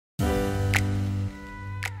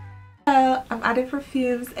I'm Ade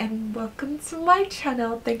Perfumes and welcome to my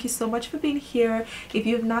channel. Thank you so much for being here. If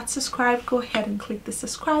you have not subscribed, go ahead and click the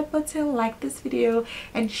subscribe button, like this video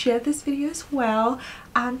and share this video as well.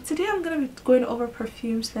 Today I'm going to be going over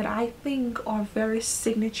perfumes that I think are very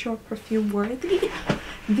signature perfume worthy.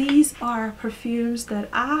 These are perfumes that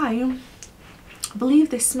I believe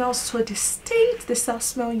they smell so distinct, they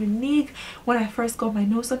smell unique. When I first got my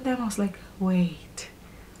nose on them, I was like, wait,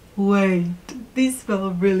 these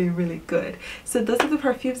smell really good. So those are the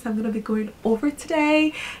perfumes I'm going to be going over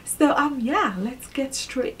today. So yeah, let's get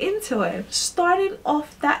straight into it. Starting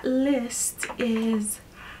off that list is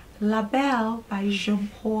La Belle by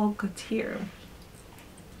Jean-Paul Gaultier.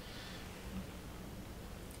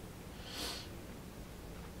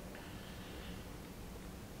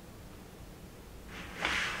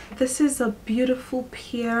 This is a beautiful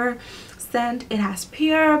pear scent. It has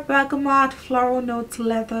pear, bergamot, floral notes,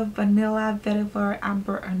 leather, vanilla, vetiver,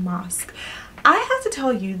 amber, and musk. I have to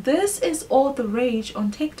tell you, this is all the rage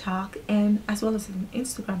on TikTok and as well as on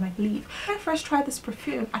Instagram, I believe. When I first tried this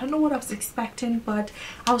perfume, I don't know what I was expecting, but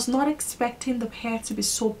I was not expecting the pear to be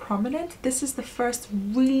so prominent. This is the first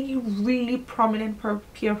really prominent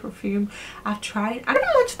pear perfume I've tried, and pretty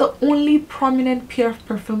much the only prominent pear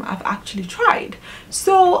perfume I've actually tried.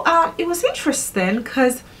 So it was interesting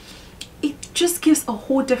because it just gives a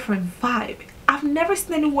whole different vibe. I've never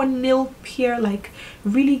seen anyone nail pear, like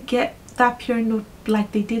really get that pear note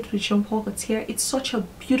like they did with Jean-Paul Gaultier. It's such a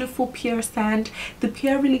beautiful pear scent. The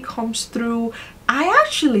pear really comes through. I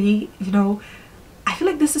actually, I feel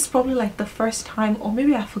like this is probably like the first time, or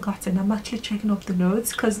maybe I've forgotten, I'm actually checking up the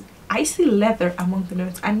notes because I see leather among the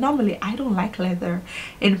notes, and normally I don't like leather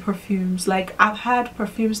in perfumes. Like, I've had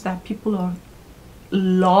perfumes that people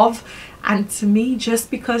love, and to me, just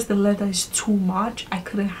because the leather is too much, I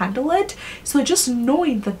couldn't handle it. So just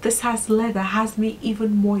knowing that this has leather has me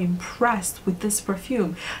even more impressed with this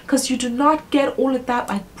perfume, because you do not get all of that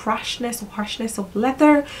like brashness or harshness of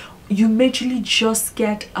leather. You majorly just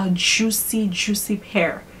get a juicy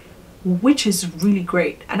pear, which is really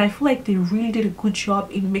great. And I feel like they really did a good job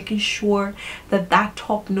in making sure that that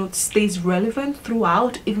top note stays relevant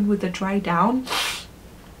throughout, even with the dry down.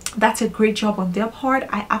 That's a great job on their part.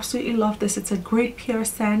 I absolutely love this. It's a great pear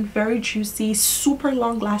scent, very juicy, super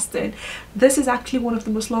long lasting. This is actually one of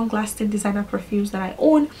the most long lasting designer perfumes that I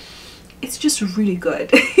own. It's just really good.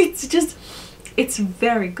 It's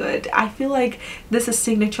very good. I feel like this is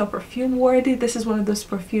signature perfume worthy. This is one of those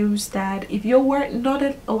perfumes that if you're wearing, not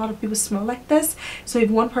that a lot of people smell like this, so if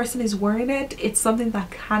one person is wearing it, it's something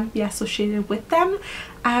that can be associated with them.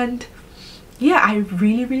 And yeah, I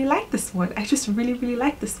really like this one. I just really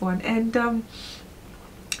like this one, and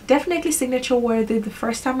definitely signature worthy. The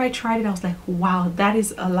first time I tried it, I was like, wow, that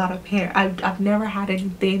is a lot of pear. I've never had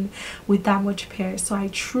anything with that much pear, so I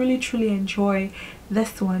truly enjoy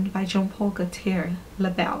this one by Jean-Paul Gaultier,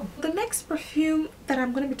 La Belle. The next perfume that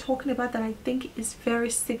I'm going to be talking about that I think is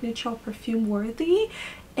very signature perfume worthy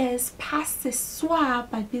is Pas Ce Soir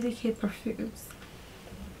by Unique Perfumes.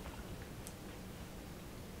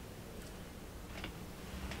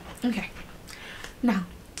 Okay, now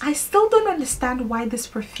I still don't understand why this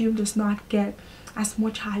perfume does not get as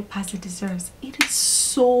much hype as it deserves. It is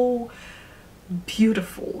so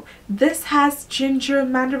beautiful. This has ginger,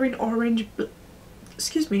 mandarin orange,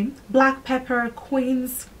 black pepper,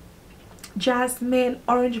 quince, jasmine,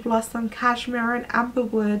 orange blossom, cashmere, and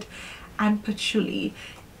amberwood, and patchouli.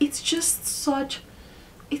 It's just such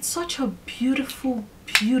a beautiful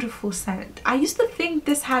scent. I used to think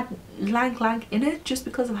this had lang lang in it just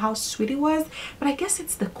because of how sweet it was, but I guess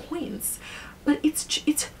it's the quince. But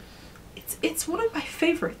it's one of my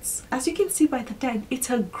favorites. As you can see by the dent, it's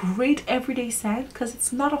a great everyday scent because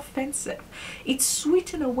it's not offensive. It's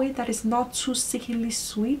sweet in a way that is not too sickeningly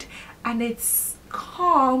sweet, and it's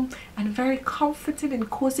calm and very comforting and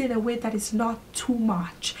cozy in a way that is not too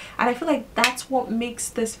much. And I feel like that's what makes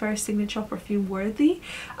this very signature perfume worthy.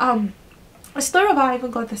 A story of how I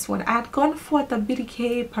even got this one. I had gone for the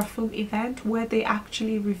BDK perfume event where they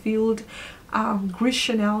actually revealed Gris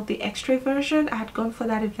Chanel, the extra version. I had gone for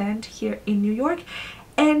that event here in New York,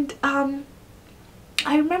 and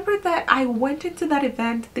I remember that I went into that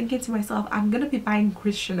event thinking to myself, I'm gonna be buying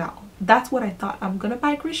Gris Chanel. That's what I thought. I'm gonna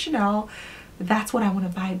buy Gris Chanel. That's what I want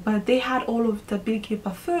to buy. But they had all of the BDK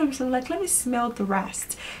perfumes, and I'm like, let me smell the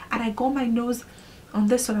rest. And I got my nose on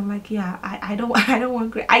this one. I'm like, yeah, I don't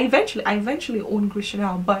want Gris. I eventually own Gris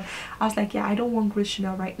Chanel, but I was like, yeah, I don't want Gris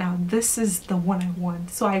Chanel right now. This is the one I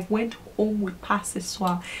want. So I went home with Pas Ce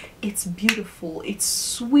Soir. It's beautiful, it's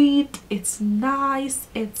sweet, it's nice,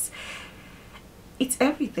 it's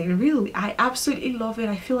everything, really. I absolutely love it.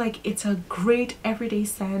 I feel like it's a great everyday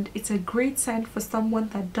scent. It's a great scent for someone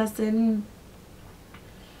that doesn't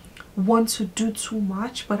want to do too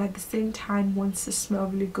much but at the same time wants to smell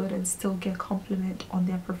really good and still get compliment on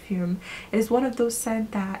their perfume. It is one of those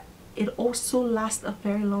scents that it also lasts a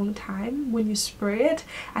very long time when you spray it,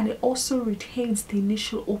 and it also retains the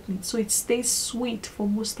initial opening, so it stays sweet for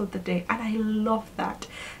most of the day, and I love that.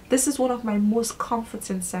 This is one of my most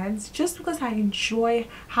comforting scents just because I enjoy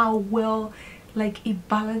how well like it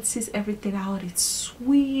balances everything out. It's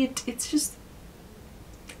sweet, it's just,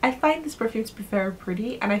 I find this perfume to be very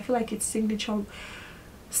pretty, and I feel like it's signature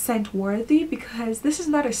scent worthy because this is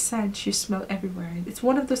not a scent you smell everywhere. It's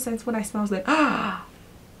one of those scents when I smell it's like, ah,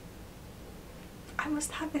 I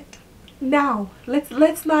must have it now.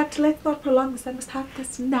 Let's not prolong this. I must have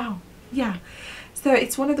this now. Yeah. So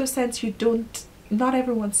it's one of those scents you don't, not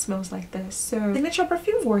everyone smells like this. So signature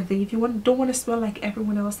perfume worthy. If you don't want to smell like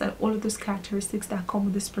everyone else and all of those characteristics that come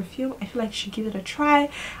with this perfume, I feel like you should give it a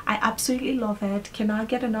try. I absolutely love it. Cannot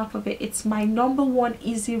get enough of it. It's my #1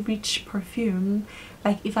 easy reach perfume.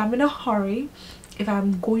 Like if I'm in a hurry, if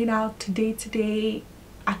I'm going out to day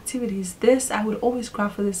activities, this I would always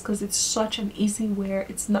grab for this because it's such an easy wear.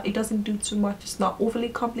 It's not, it doesn't do too much, it's not overly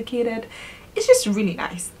complicated. It's just really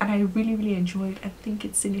nice, and I really enjoy it. I think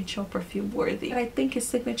it's signature perfume worthy. And I think it's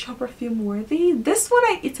signature perfume worthy. This one,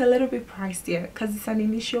 it's a little bit pricier because it's an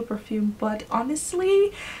Initio perfume, but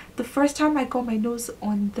honestly, the first time I got my nose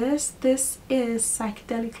on this is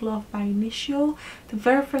Psychedelic Love by Initio. The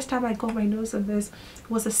very first time I got my nose on this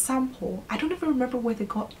was a sample. I don't even remember where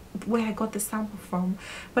I got the sample from,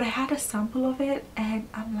 but I had a sample of it, and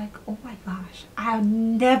I'm like, oh my gosh, I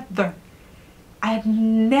have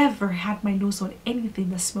never had my nose on anything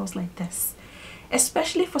that smells like this,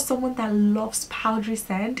 especially for someone that loves powdery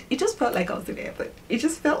scent. It just felt like I was in heaven. It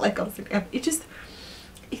just felt like I was in heaven.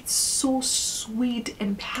 It's so sweet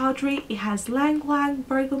and powdery. It has lang lang,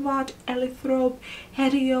 bergamot, eleuthrope,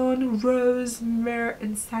 hedione, rose, myrrh,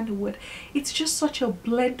 and sandalwood. It's just such a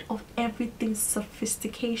blend of everything,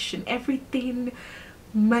 sophistication, everything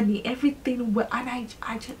money, everything. And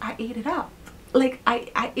I ate it up. Like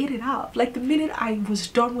I ate it up. Like the minute I was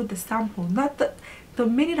done with the sample, not the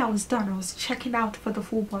minute I was done, I was checking out for the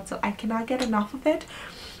full bottle. I cannot get enough of it.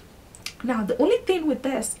 Now the only thing with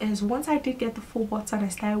this is once I did get the full bottle and I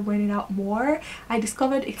started wearing it out more, I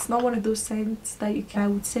discovered it's not one of those scents that you can, I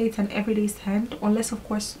would say it's an everyday scent, unless of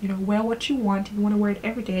course you know, wear what you want if you want to wear it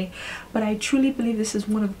every day. But I truly believe this is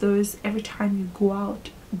one of those every time you go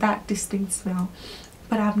out, that distinct smell.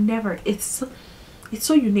 But I've never, it's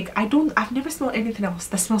so unique. I've never smelled anything else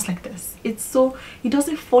that smells like this. It's so, it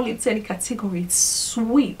doesn't fall into any category. It's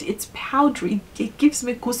sweet, it's powdery, it gives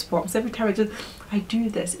me goosebumps every time I do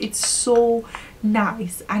this. It's so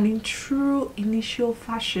nice, and in true Initio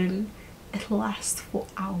fashion, it lasts for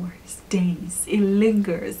hours, days, it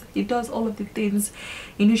lingers, it does all of the things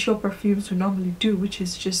Initio perfumes would normally do, which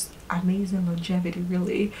is just amazing longevity.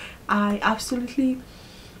 Really,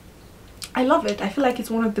 I love it. I feel like it's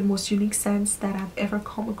one of the most unique scents that I've ever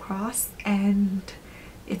come across, and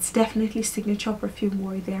it's definitely signature perfume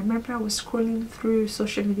worthy. I remember I was scrolling through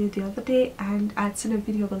social media the other day, and I'd seen a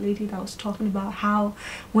video of a lady that was talking about how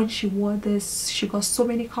when she wore this, she got so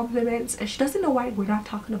many compliments, and she doesn't know why we're not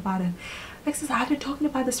talking about it. Like, says, I've been talking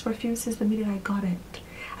about this perfume since the minute I got it.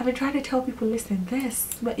 I've been trying to tell people, listen,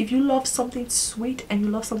 but if you love something sweet and you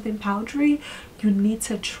love something powdery, you need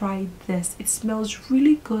to try this. It smells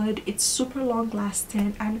really good, it's super long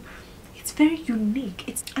lasting, and it's very unique.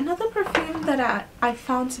 It's another perfume that I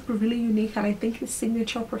found to be really unique, and I think it's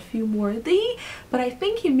signature perfume worthy, but I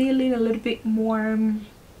think it may lean a little bit more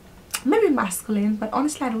maybe masculine, but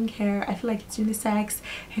honestly I don't care. I feel like it's unisex,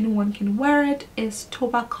 anyone can wear it. Is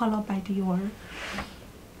Tobacolor by Dior.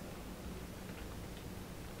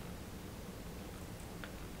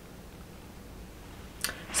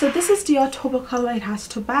 So this is Dior Tobacolor. It has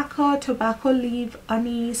tobacco leaf,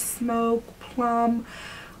 anise, smoke, plum,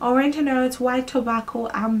 oriental notes, white tobacco,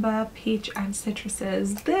 amber, peach, and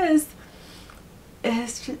citruses. This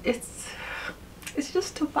is just, it's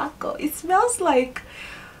just tobacco. It smells like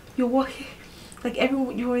you're walking, like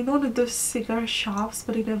you're in one of those cigar shops,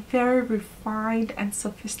 but in a very refined and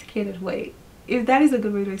sophisticated way. If that is a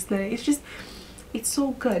good way to explain it. It's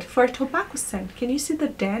so good for a tobacco scent. Can you see the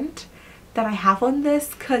dent that I have on this?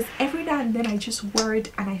 Because every now and then I just wear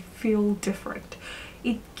it and I feel different.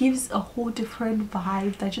 It gives a whole different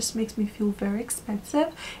vibe that just makes me feel very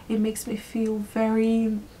expensive. It makes me feel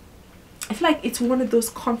very, I feel like it's one of those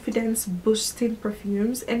confidence boosting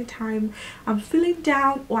perfumes. Anytime I'm feeling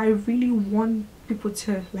down or I really want people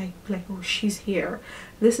to like oh, she's here,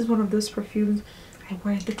 this is one of those perfumes I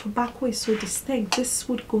wear it. The tobacco is so distinct. This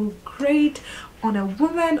would go great on a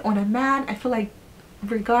woman, on a man. I feel like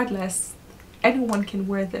regardless, anyone can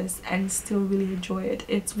wear this and still really enjoy it.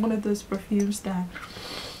 It's one of those perfumes that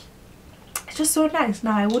it's just so nice.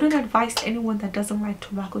 Now I wouldn't advise anyone that doesn't like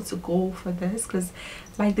tobacco to go for this, because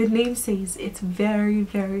like the name says, it's very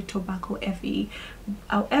tobacco heavy.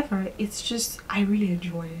 However, it's just, I really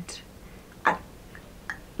enjoy it.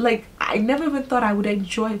 Like, I never even thought I would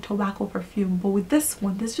enjoy a tobacco perfume, but with this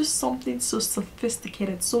one, there's just something so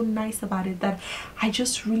sophisticated, so nice about it that I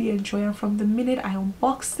just really enjoy it. From the minute I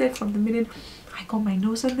unboxed it, from the minute I got my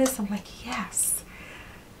nose on this, I'm like, yes.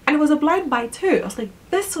 And it was a blind buy too. I was like,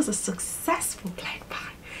 this was a successful blind buy,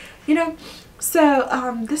 you know. So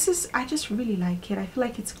this is, I just really like it. I feel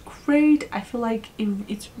like it's great. I feel like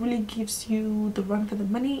it really gives you the run for the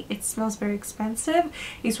money. It smells very expensive.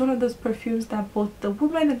 It's one of those perfumes that both the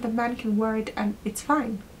woman and the man can wear it and it's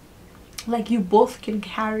fine. Like, you both can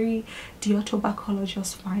carry Dior Tobacolor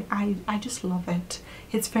just fine. I just love it.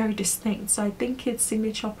 It's very distinct. So I think it's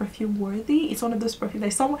signature perfume worthy. It's one of those perfumes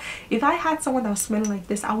like someone, if I had someone that was smelling like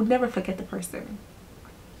this, I would never forget the person.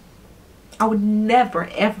 I would never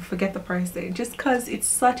ever forget the person, just because it's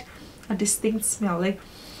such a distinct smell. Like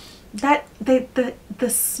that, the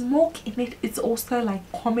smoke in it, it's also like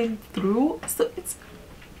coming through. So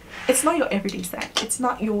it's not your everyday scent. It's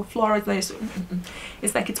not your floral.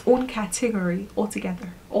 It's like its own category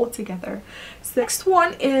altogether. So next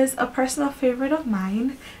one is a personal favorite of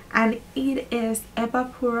mine, and it is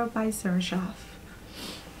Erba Pura by Xerjoff.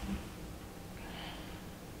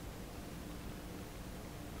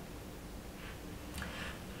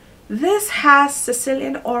 This has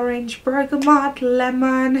Sicilian orange, bergamot,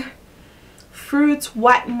 lemon, fruits,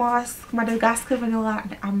 white musk, Madagascar vanilla,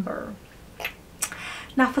 and amber.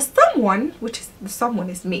 Now for someone, which is the someone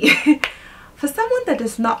is me, for someone that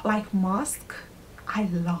does not like musk, I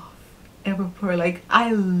love Erba Pura. Like,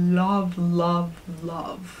 I love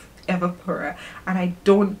Erba Pura, and I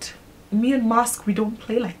don't, me and musk, we don't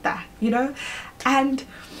play like that, you know. And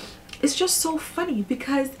it's just so funny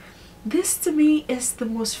because this to me is the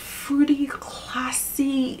most fruity,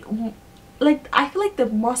 classy, like, I feel like the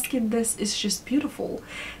musk in this is just beautiful.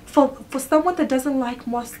 For someone that doesn't like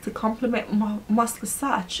musk, to compliment musk as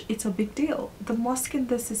such, it's a big deal. The musk in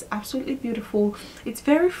this is absolutely beautiful. It's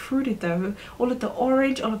very fruity though, all of the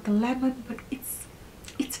orange, all of the lemon, but it's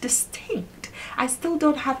distinct. I still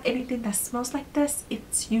don't have anything that smells like this.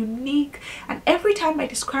 It's unique, and every time I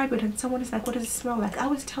describe it and someone is like, what does it smell like, I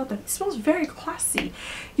always tell them it smells very classy.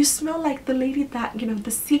 You smell like the lady that, you know,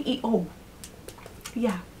 the CEO.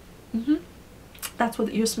 Yeah, that's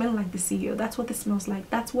what you're smelling, like the CEO. That's what it smells like.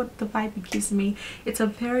 That's what the vibe it gives me. It's a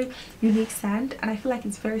very unique scent, and I feel like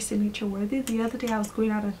it's very signature worthy. The other day I was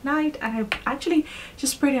going out at night and I actually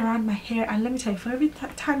just sprayed it around my hair, and let me tell you, for every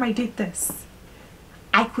time I did this,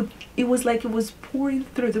 it was like it was pouring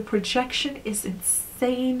through. The projection is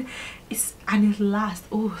insane. And it lasts,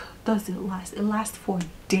 oh, does it last? It lasts for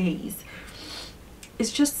days.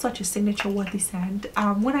 It's just such a signature worthy scent.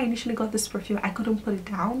 When I initially got this perfume, I couldn't put it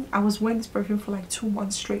down. I was wearing this perfume for like 2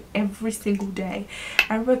 months straight, every single day.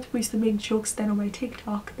 I remember people used to make jokes then on my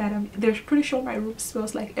TikTok that they're pretty sure my room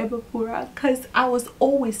smells like Erba Pura, because I was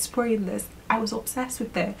always spraying this. I was obsessed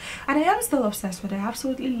with it, and I am still obsessed with it. I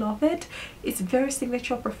absolutely love it. It's very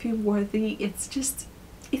signature perfume worthy. It's just,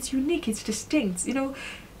 it's unique, it's distinct, you know.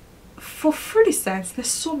 For fruity scents, there's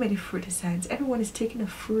so many fruity scents. Everyone is taking a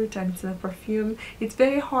fruit and it's a perfume. It's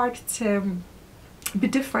very hard to be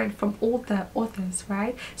different from all the others,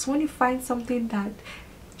 right? So when you find something that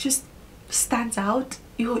just stands out,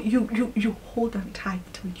 you hold on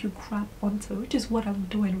tight to it, you grab onto it, which is what I'm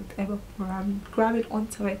doing with Erba Pura. I'm grabbing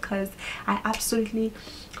onto it because I absolutely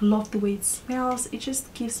love the way it smells. It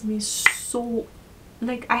just gives me so,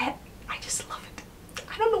 like, I just love it.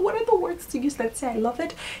 I don't know what other words to use that say I love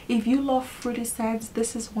it. If you love fruity scents,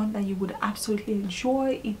 this is one that you would absolutely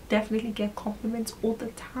enjoy. It definitely get compliments all the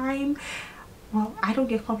time. Well, I don't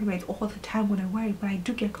get compliments all the time when I wear it, but I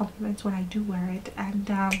do get compliments when I do wear it. And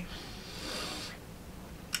I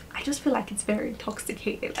just feel like it's very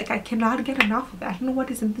intoxicating. Like, I cannot get enough of it. I don't know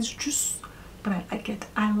what is in this juice, but I like it.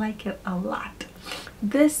 I like it a lot.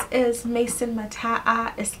 This is Maison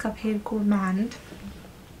Mataha Escapade Gourmande.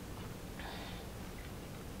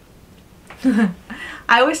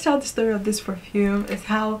 I always tell the story of this perfume is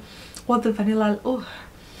how, what the vanilla, oh,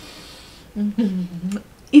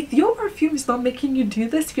 if your perfume is not making you do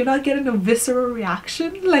this, if you're not getting a visceral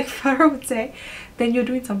reaction like Farah would say, then you're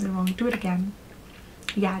doing something wrong. Do it again.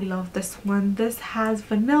 Yeah, I love this one. This has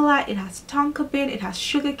vanilla, it has tonka bean, it has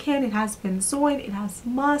sugarcane, it has benzoin, it has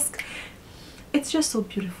musk. it's just so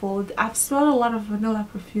beautiful. I've smelled a lot of vanilla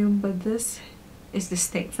perfume, but this is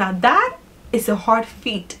distinct. Now that is a hard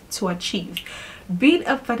feat to achieve, being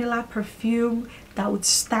a vanilla perfume that would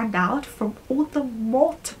stand out from all the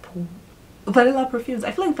multiple vanilla perfumes.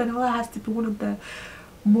 I feel like vanilla has to be one of the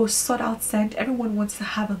most sought out scent. Everyone wants to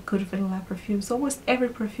have a good vanilla perfume, so almost every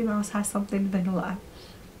perfume house has something vanilla,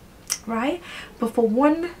 right? But for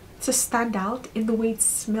one to stand out in the way it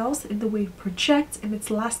smells, in the way it projects, in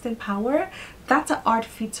its lasting power, that's an art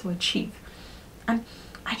feat to achieve. And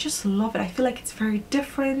I just love it. I feel like it's very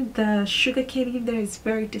different. The sugar cane in there is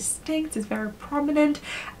very distinct, it's very prominent,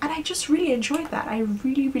 and I just really enjoyed that. I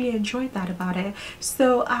really enjoyed that about it.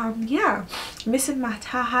 So yeah, Maison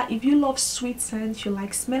Mataha, if you love sweet scents, you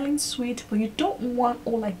like smelling sweet, but you don't want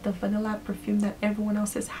all like the vanilla perfume that everyone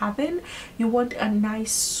else is having, you want a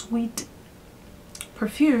nice sweet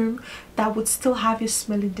perfume that would still have you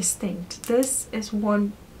smelling distinct, this is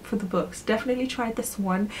one for the books. Definitely try this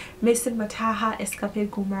one. Maison Mataha Escapade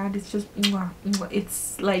Gourmande. It's just mwah, mwah.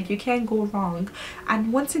 It's like you can't go wrong.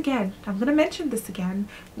 And once again, I'm gonna mention this again,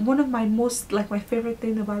 one of my most, like, my favorite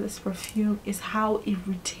thing about this perfume is how it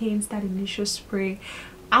retains that initial spray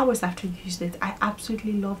hours after you used it. I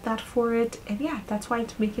absolutely love that for it, and yeah, that's why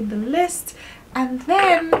it's making the list. And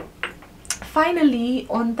then finally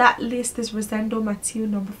on that list is Rosendo Mateu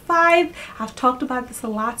number 5. I've talked about this a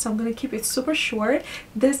lot, so I'm going to keep it super short.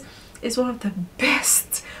 This is one of the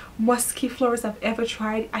best musky flowers I've ever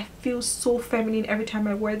tried. I feel so feminine every time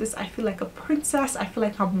I wear this. I feel like a princess. I feel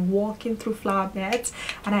like I'm walking through flower beds,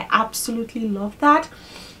 and I absolutely love that.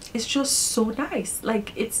 It's just so nice.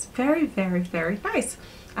 Like, it's very nice,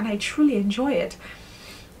 and I truly enjoy it.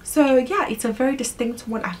 So yeah, it's a very distinct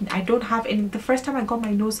one. I don't have any. The first time I got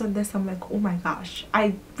my nose on this, I'm like, oh my gosh.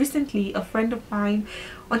 I recently, a friend of mine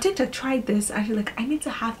on TikTok tried this, and she's like, I need to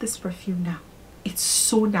have this perfume now. It's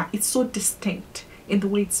so nice. It's so distinct in the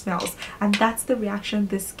way it smells, and that's the reaction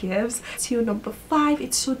this gives. To number 5,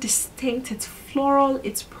 it's so distinct, it's floral,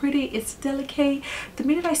 it's pretty, it's delicate. The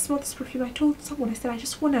minute I smelled this perfume, I told someone, I said, I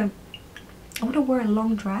want to wear a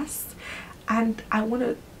long dress, and I want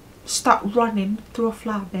to start running through a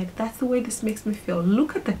flower bed. That's the way this makes me feel.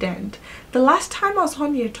 Look at the dent. The last time I was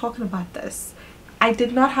on here talking about this, I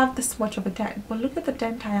did not have this much of a dent, but look at the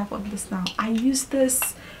dent I have on this now. I use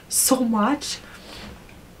this so much.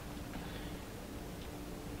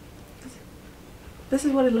 This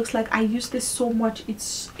is what it looks like. I use this so much.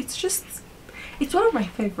 It's one of my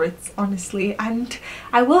favorites, honestly, and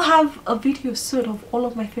I will have a video soon of all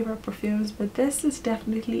of my favorite perfumes, but this is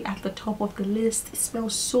definitely at the top of the list. It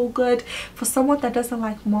smells so good. For someone that doesn't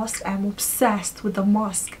like musk, I'm obsessed with the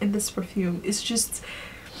musk in this perfume. It's just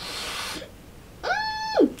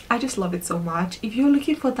I just love it so much. If you're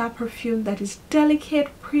looking for that perfume that is delicate,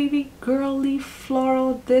 pretty, girly,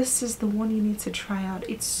 floral, this is the one you need to try out.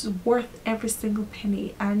 It's worth every single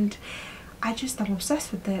penny, and I'm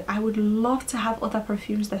obsessed with it. I would love to have other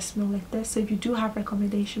perfumes that smell like this. So if you do have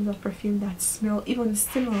recommendations of perfume that smell even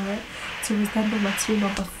similar to Rosendo Mateu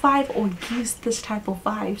number 5 or gives this type of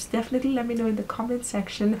vibes, definitely let me know in the comment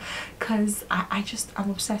section, because I'm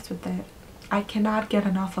obsessed with it. I cannot get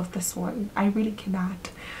enough of this one. I really cannot.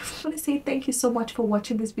 I want to say thank you so much for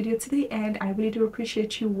watching this video to the end. I really do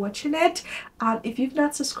appreciate you watching it. If you've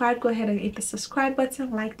not subscribed, go ahead and hit the subscribe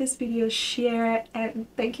button, like this video, share, and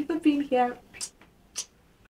thank you for being here.